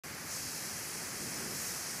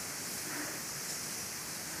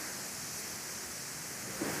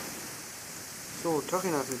So,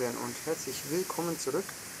 Tachinasenbären und herzlich willkommen zurück.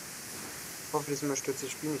 Ich hoffe, diesmal stürzt das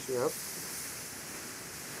Spiel nicht wieder ab.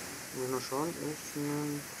 Wir nur schauen, ich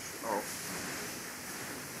nehme auf.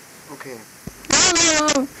 Okay. Da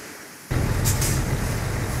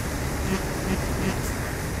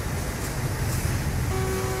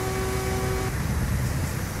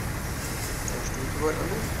stimmt soweit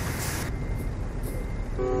alles.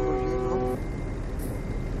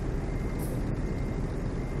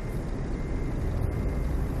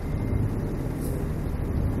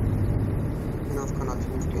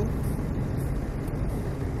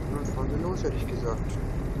 Hätte ich gesagt.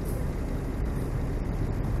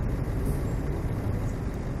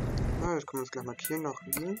 Ah, das können wir uns gleich markieren nach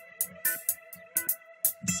Wien.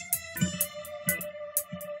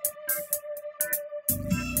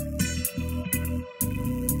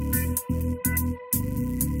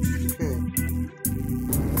 Okay.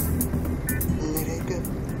 Let it go.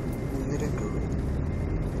 Let it go.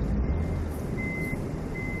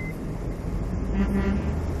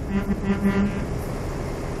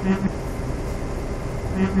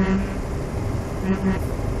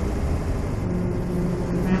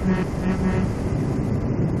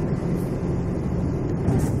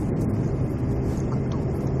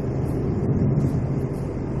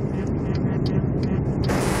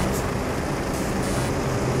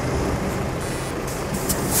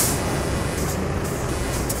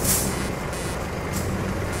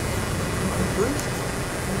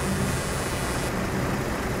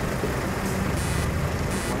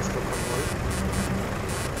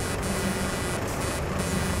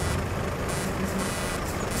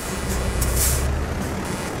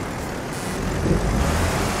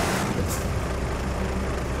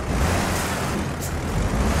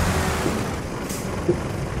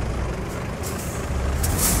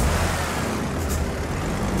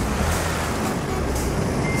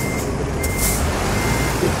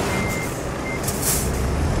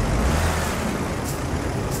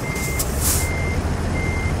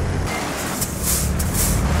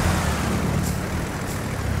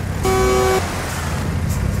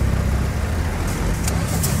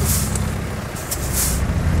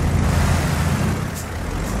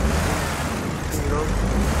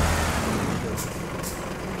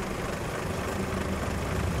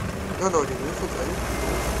 Ja Leute, wir müssen jetzt eigentlich...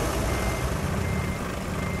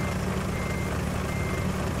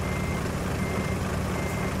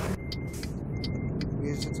 Wie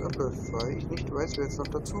es jetzt abläuft, weil ich nicht weiß, wer jetzt noch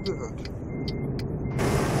dazugehört.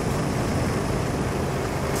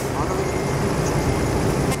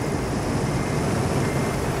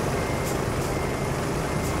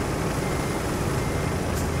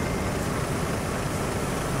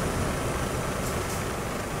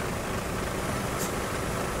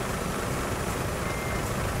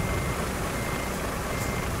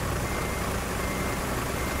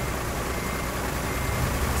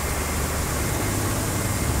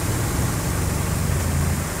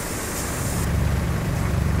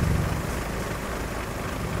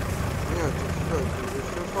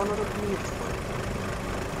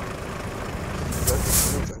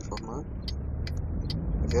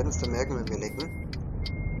 Wir werden es dann merken, wenn wir lecken.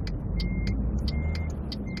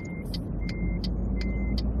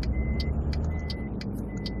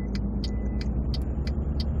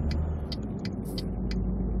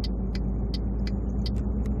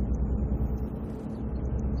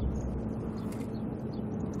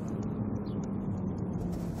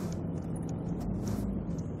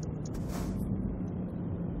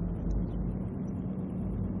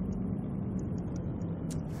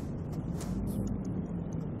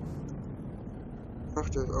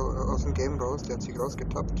 Der ist aus dem Game raus, der hat sich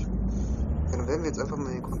rausgetappt. Ja, dann werden wir jetzt einfach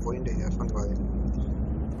mal den Konvoi hinterherfahren, weil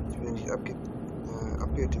ich will nicht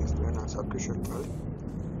abgedingst werden, als abgeschüttet halt.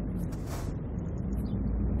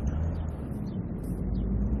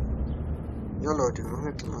 Ja Leute, wir machen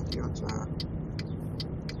jetzt mal hier unser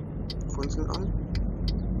Funzeln an.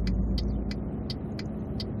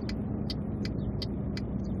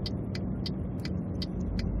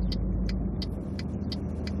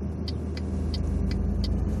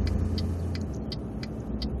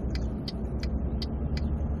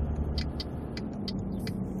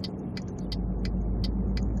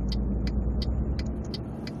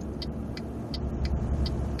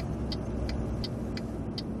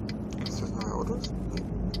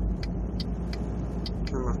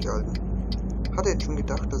 Die alten. Hat er jetzt schon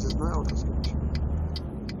gedacht, dass es neue Autos gibt?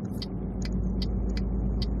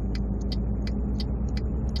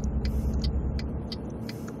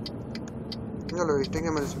 Ja Leute, ich denke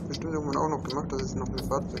mal, das wird bestimmt irgendwann auch noch gemacht, dass es noch mehr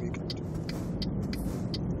Fahrzeuge gibt.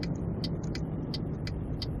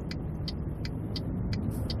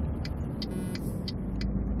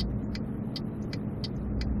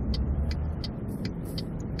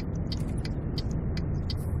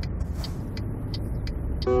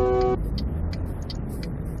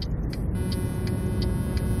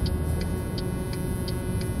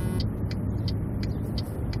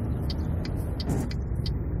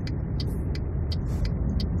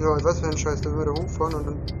 Aber was für ein Scheiß, wenn wir da hochfahren und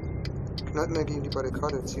dann knallt mir gegen die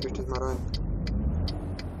Barrikade. Zieht euch das mal rein.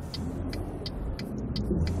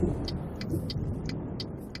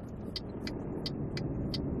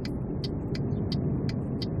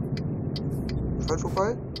 Fall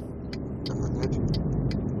vorbei? Das war nett.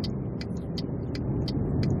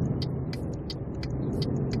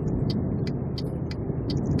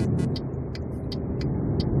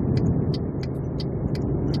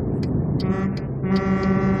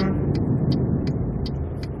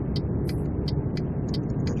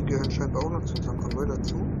 Die gehören scheinbar auch noch zu unserem Konvoi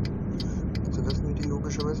dazu. Also lassen wir die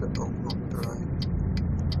logischerweise auch noch rein.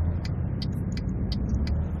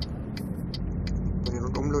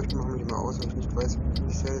 Und Umleuchten machen wir die mal aus, weil ich nicht weiß,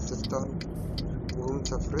 wie sehr es das dann worum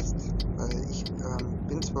zerfrisst. Weil ich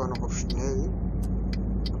bin zwar noch auf schnell,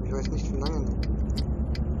 aber ich weiß nicht, wie lange noch.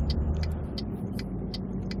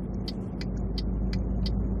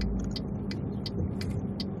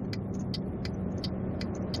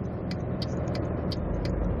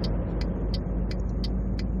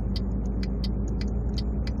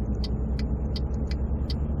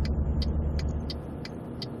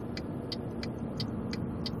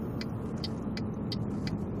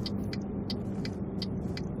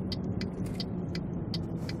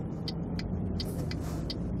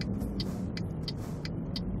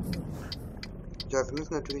 Ja, wir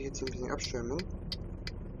müssen natürlich jetzt ein bisschen abschirmen.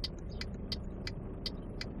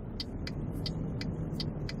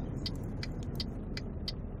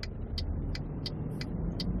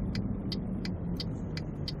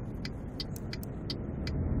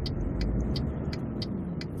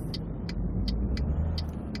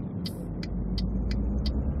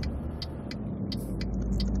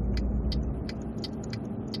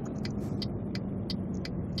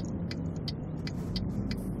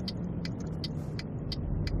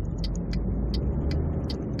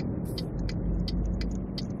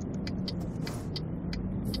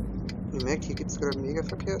 Ihr merkt, hier gibt es gerade mega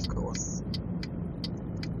Verkehrschaos.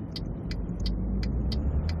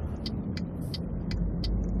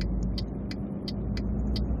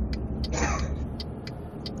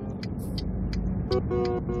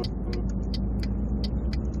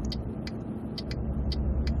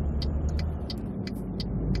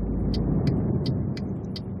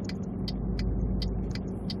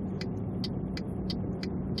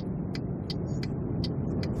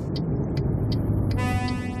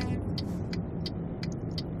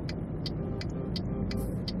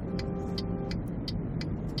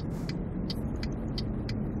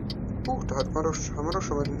 Da haben wir doch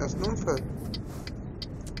schon mal den ersten Unfall.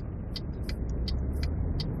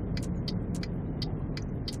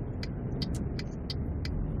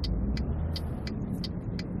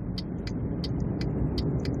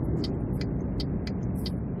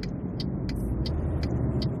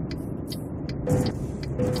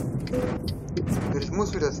 Ja, das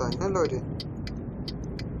muss wieder sein, ne Leute?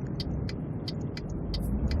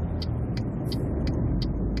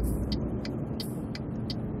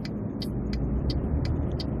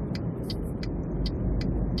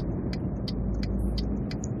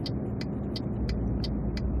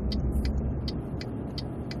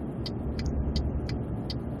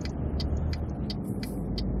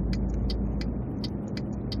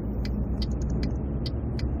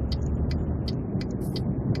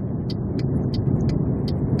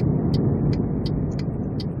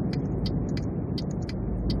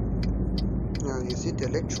 Der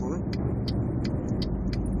leckt schon.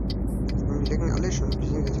 Wir lecken alle schon ein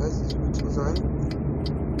bisschen. Das heißt, es wird so sein,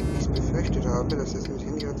 wie ich es befürchtet habe, dass es mit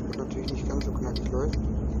Handy-Hotspot natürlich nicht ganz so knackig läuft.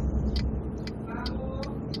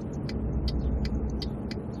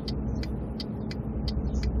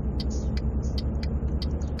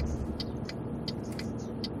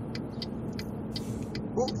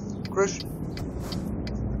 Oh, Crash.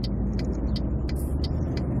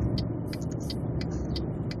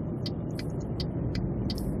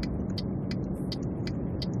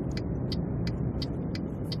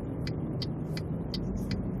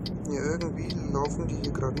 Ja, irgendwie laufen die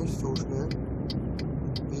hier gerade nicht so schnell,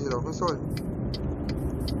 wie sie laufen sollen.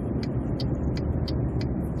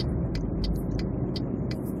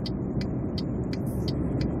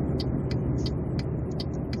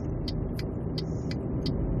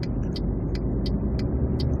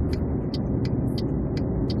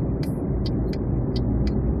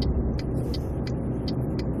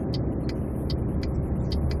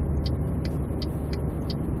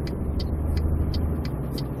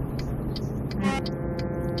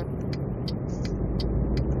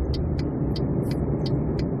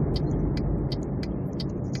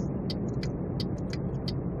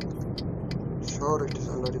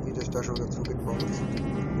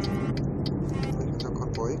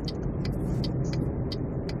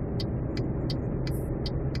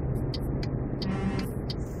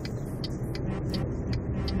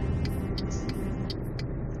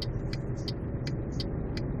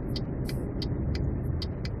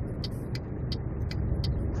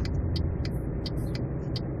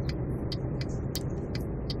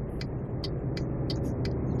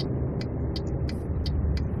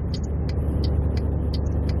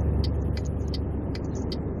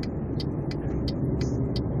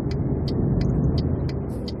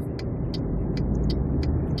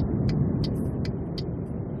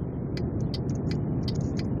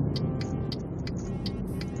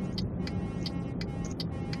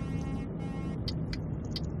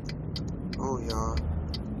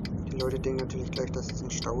 Leute denken natürlich gleich, dass es ein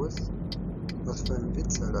Stau ist. Was für ein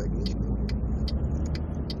Witz halt eigentlich. Ne?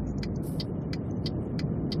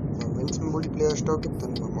 Wenn es einen Multiplayer-Stau gibt,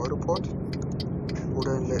 dann nur im Europort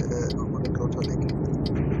oder in Lauterleck.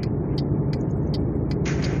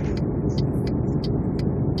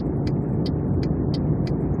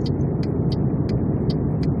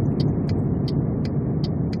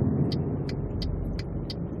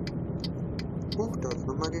 Da ist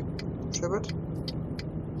nochmal gescheppert.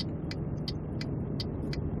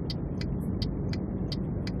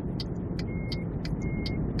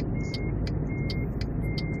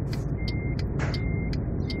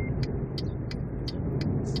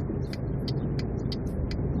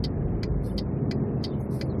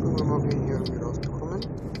 Gucken wir mal, ob wir hier irgendwie rausbekommen.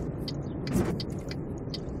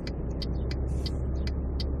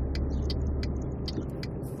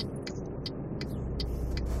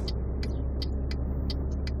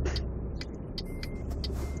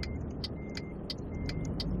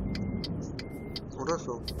 Oder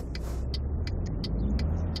so.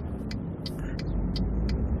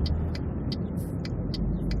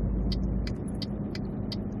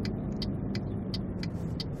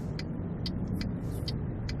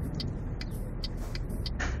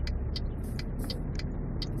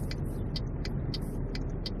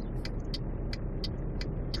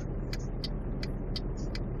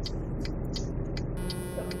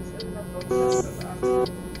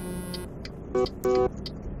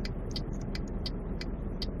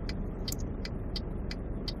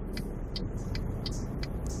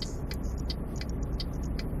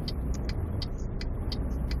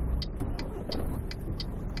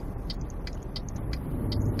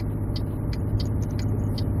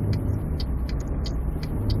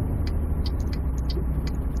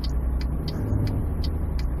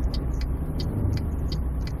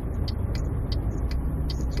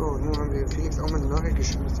 So, nun haben wir Felix auch mal eine Nachricht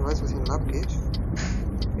geschrieben, dass du weißt, was hier abgeht.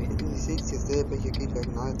 Ihr seht es ja selber, hier geht ja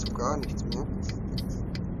nahezu gar nichts mehr.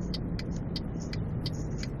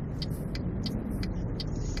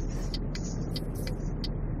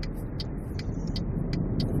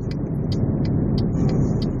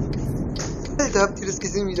 Alter, habt ihr das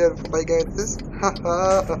gesehen, wie der vorbeigeheizt ist?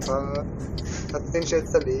 Haha, haha. Hat den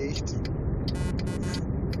Scherz erlegt.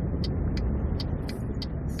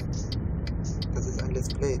 Let's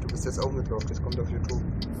Play, du bist jetzt auch mit drauf, das kommt auf YouTube.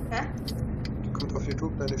 Hä? Kommt auf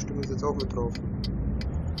YouTube, deine Stimme ist jetzt auch mit drauf.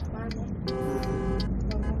 Warum?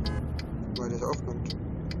 Weil das aufnimmt.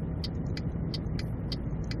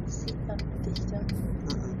 Das sieht dann dichter.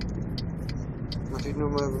 Man sieht nur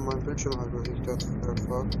mal, wenn mein Bildschirm halt, was ich da gerade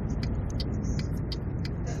fahre.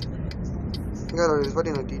 Ja Leute, das war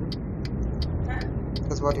die Nadine. Hä?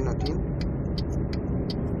 Das war die Nadine.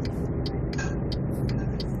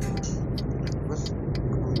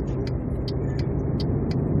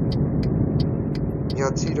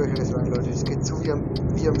 Ja, zieht euch alles rein, Leute. Es geht zu wie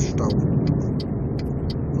am Stau.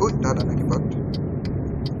 Da hat einer gebackt.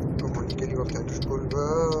 Oh Mann, ich gehe lieber auf die alte Spur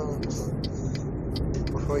rüber.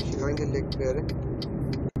 Bevor ich hier reingelegt werde.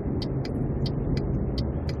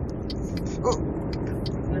 Oh!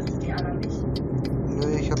 Das ist die anderen nicht. Nö,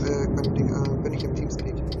 ich habe kein Ding, bin ich im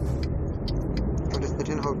Teamspeak. Ich kann das nicht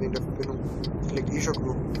hinhauen wegen der Verbindung. Das liegt eh schon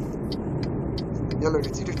genug. Ja,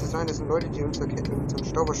 Leute, zieht euch das rein. Das sind Leute, die unseren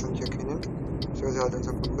Stau wahrscheinlich erkennen. Beziehungsweise halt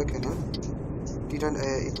unsere Gruppe kennen, die dann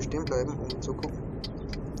eben stehen bleiben, um zu gucken.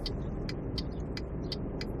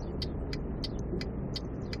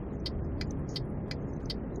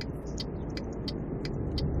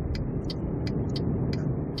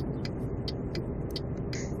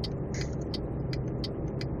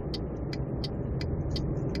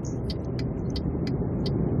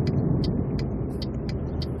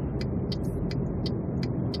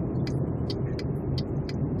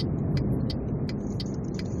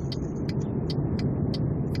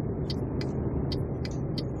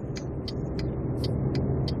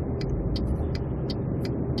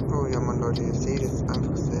 Leute, ihr seht es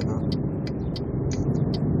einfach selber.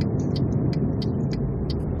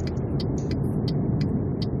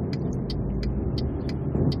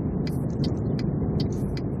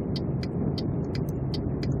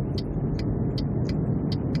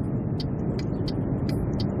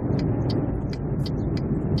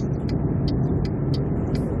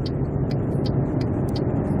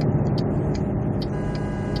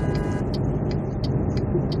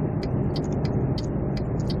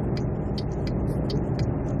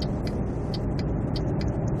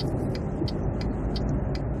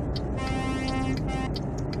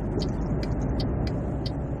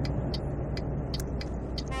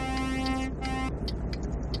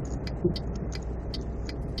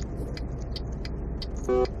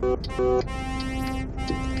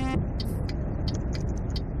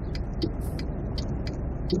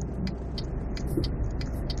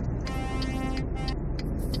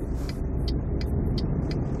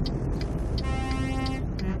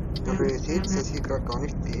 gerade gar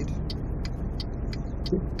nicht geht.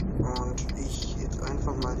 Und ich jetzt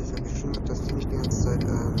einfach mal dieser geschrieben habe, dass die nicht die ganze Zeit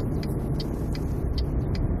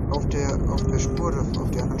auf der Spur,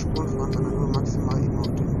 auf der anderen Spuren fahren, sondern nur maximal eben auf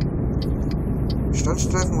den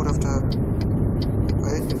Standstreifen oder auf der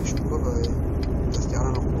alten Spur, weil dass die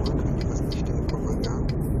anderen noch überholen können, die was nicht den Konvoi, ja.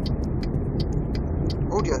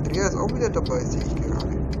 Oh, die Andrea ist auch wieder dabei, sehe ich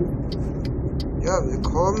gerade. Ja,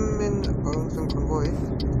 willkommen bei unserem Konvoi.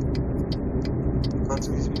 Falls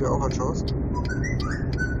du dieses Video auch anschaust.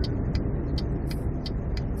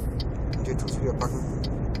 Und jetzt tust du wieder backen.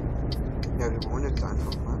 Ja, wir wollen jetzt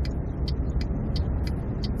einfach mal.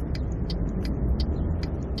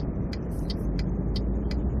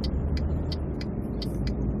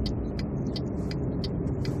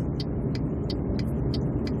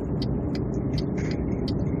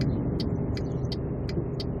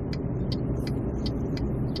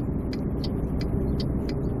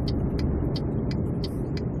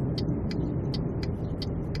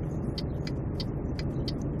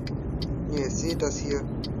 Ihr seht, dass hier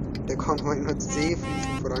der Konvoi nur sehr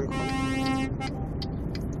fließend vorankommt.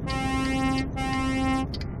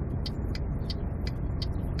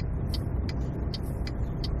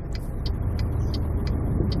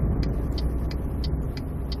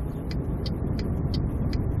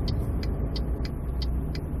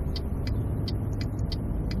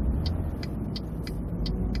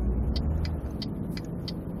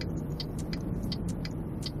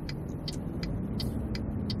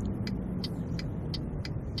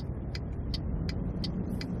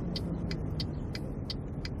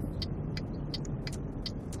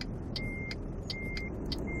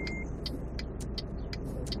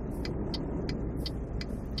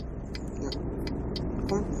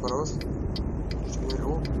 Voraus. Schnell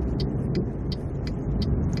hoch.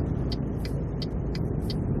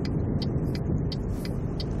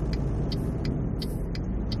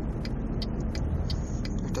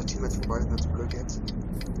 Ich dachte, ziehen wir jetzt vorbei, ist mir zu blöd jetzt.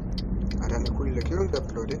 Hat er eine coole Lackierung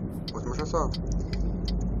gehabt, Leute. Muss man schon sagen.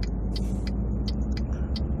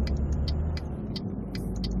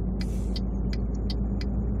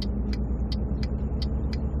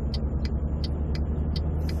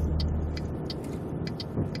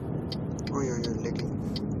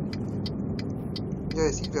 Ja,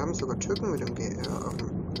 ihr seht, wir haben sogar Türken mit dem GR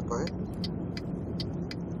dabei.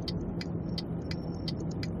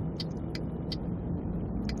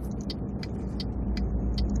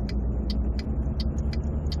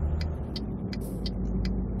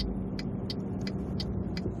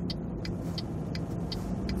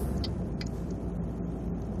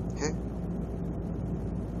 Hä?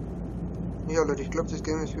 Ja, Leute, ich glaube, das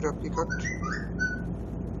Game ist wieder abgekackt.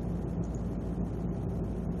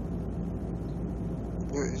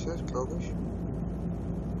 Ja, ist es, glaube ich.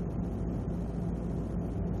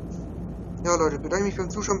 Ja, Leute, bedanke mich fürs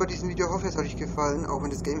Zuschauen bei diesem Video. Hoffe, es hat euch gefallen, auch wenn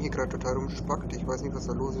das Game hier gerade total rumspackt. Ich weiß nicht, was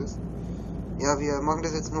da los ist. Ja, wir machen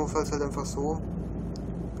das jetzt notfalls halt einfach so,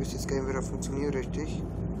 bis das Game wieder funktioniert richtig.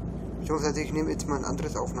 Beziehungsweise ich nehme jetzt mal ein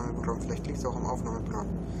anderes Aufnahmeprogramm. Vielleicht liegt es auch am Aufnahmeprogramm.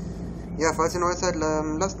 Ja, falls ihr neu seid,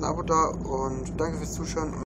 lasst ein Abo da und danke fürs Zuschauen.